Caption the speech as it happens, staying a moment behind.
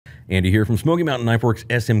Andy here from Smoky Mountain Knife Works,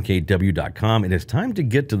 SMKW.com. It is time to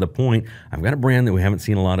get to the point. I've got a brand that we haven't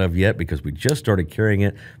seen a lot of yet because we just started carrying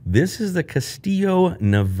it. This is the Castillo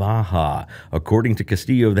Navaja. According to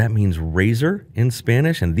Castillo, that means razor in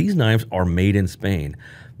Spanish, and these knives are made in Spain.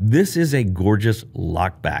 This is a gorgeous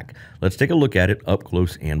lockback. Let's take a look at it up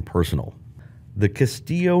close and personal. The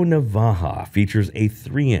Castillo Navaja features a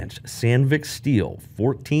 3-inch Sandvik steel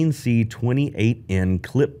 14C 28N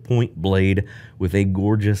clip point blade with a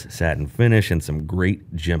gorgeous satin finish and some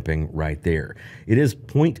great jimping right there. It is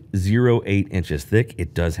 0.08 inches thick.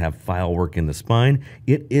 It does have file work in the spine.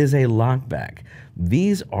 It is a lockback.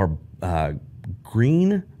 These are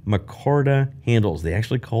green Micarta handles. They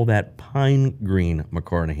actually call that pine green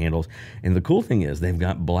Micarta handles. And the cool thing is they've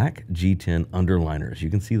got black G10 underliners. You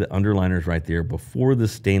can see the underliners right there before the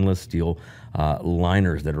stainless steel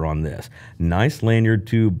liners that are on this. Nice lanyard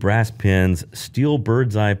tube, brass pins, steel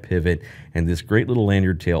Birdseye pivot, and this great little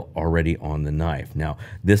lanyard tail already on the knife. Now,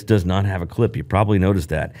 this does not have a clip. You probably noticed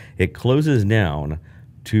that. It closes down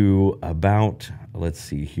to about, let's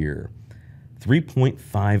see here,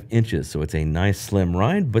 3.5 inches, so it's a nice slim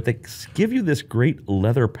ride, but they give you this great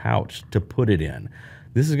leather pouch to put it in.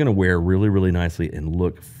 This is going to wear really, really nicely and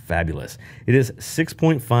look fabulous. It is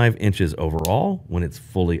 6.5 inches overall when it's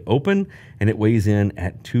fully open, and it weighs in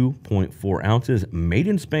at 2.4 ounces. Made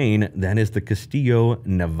in Spain, that is the Castillo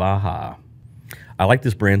Navaja. I like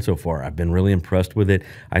this brand so far. I've been really impressed with it.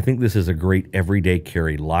 I think this is a great everyday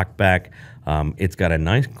carry lockback. It's got a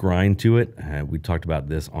nice grind to it. We talked about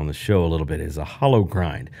this on the show a little bit. It's a hollow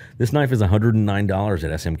grind. This knife is $109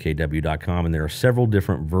 at smkw.com, and there are several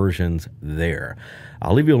different versions there.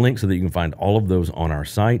 I'll leave you a link so that you can find all of those on our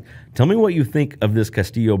site. Tell me what you think of this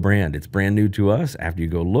Castillo brand. It's brand new to us. After you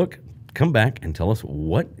go look, come back and tell us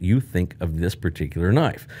what you think of this particular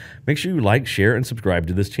knife. Make sure you like, share, and subscribe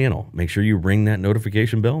to this channel. Make sure you ring that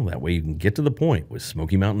notification bell. That way you can get to the point with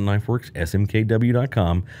Smoky Mountain Knife Works,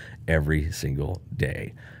 smkw.com every single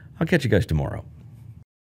day. I'll catch you guys tomorrow.